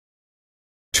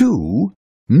two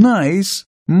nice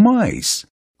mice.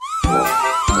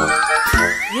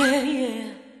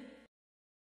 Yeah.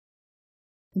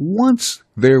 Once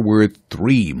there were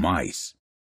 3 mice.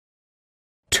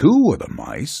 2 of the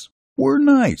mice were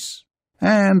nice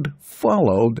and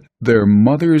followed their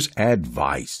mother's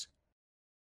advice,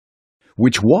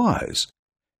 which was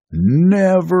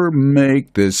never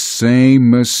make the same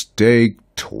mistake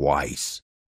twice.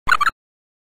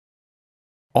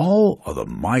 All of the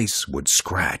mice would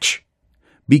scratch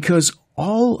because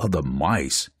all of the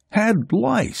mice had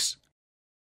lice.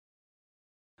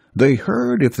 They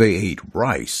heard if they ate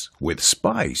rice with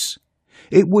spice,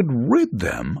 it would rid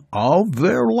them of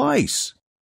their lice.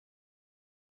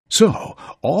 So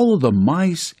all of the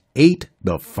mice ate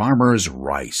the farmer's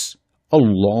rice,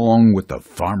 along with the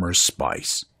farmer's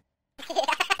spice.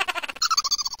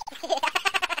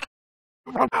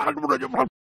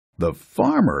 The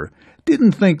farmer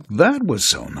didn't think that was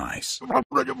so nice.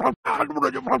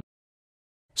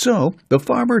 So the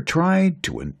farmer tried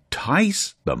to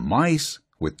entice the mice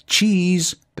with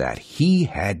cheese that he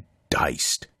had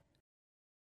diced.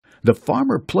 The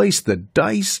farmer placed the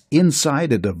dice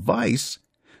inside a device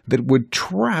that would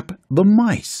trap the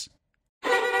mice.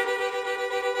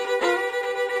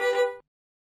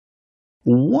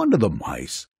 One of the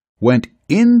mice went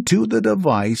into the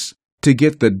device to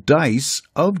get the dice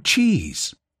of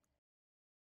cheese.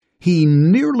 He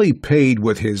nearly paid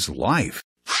with his life.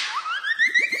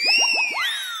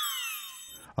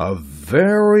 A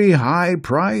very high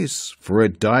price for a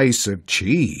dice of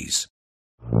cheese.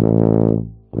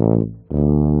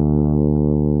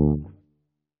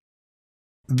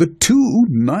 The 2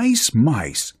 nice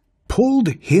mice pulled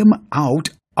him out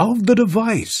of the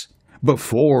device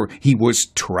before he was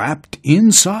trapped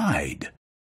inside.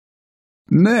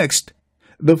 Next,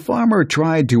 the farmer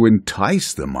tried to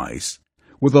entice the mice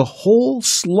with a whole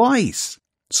slice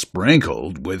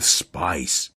sprinkled with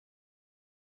spice.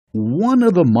 One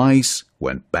of the mice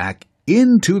went back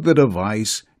into the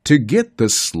device to get the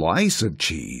slice of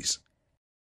cheese.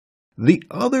 The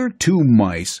other 2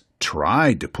 mice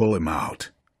tried to pull him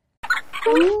out.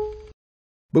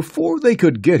 Before they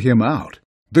could get him out,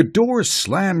 the door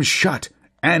slammed shut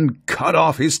and cut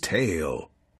off his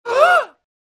tail.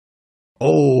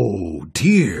 Oh,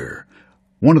 dear!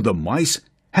 One of the mice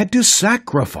had to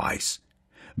sacrifice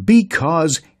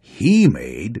because he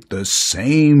made the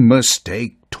same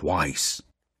mistake twice.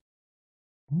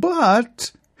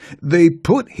 But they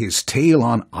put his tail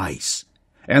on ice,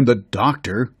 and the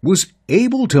doctor was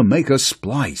able to make a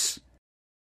splice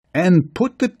and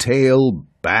put the tail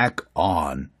back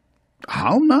on.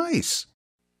 How nice!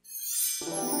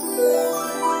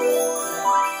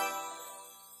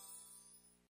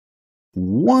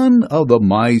 One of the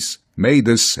mice made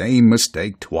the same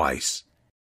mistake twice.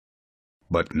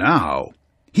 But now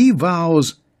he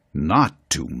vows not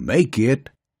to make it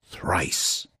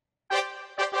thrice.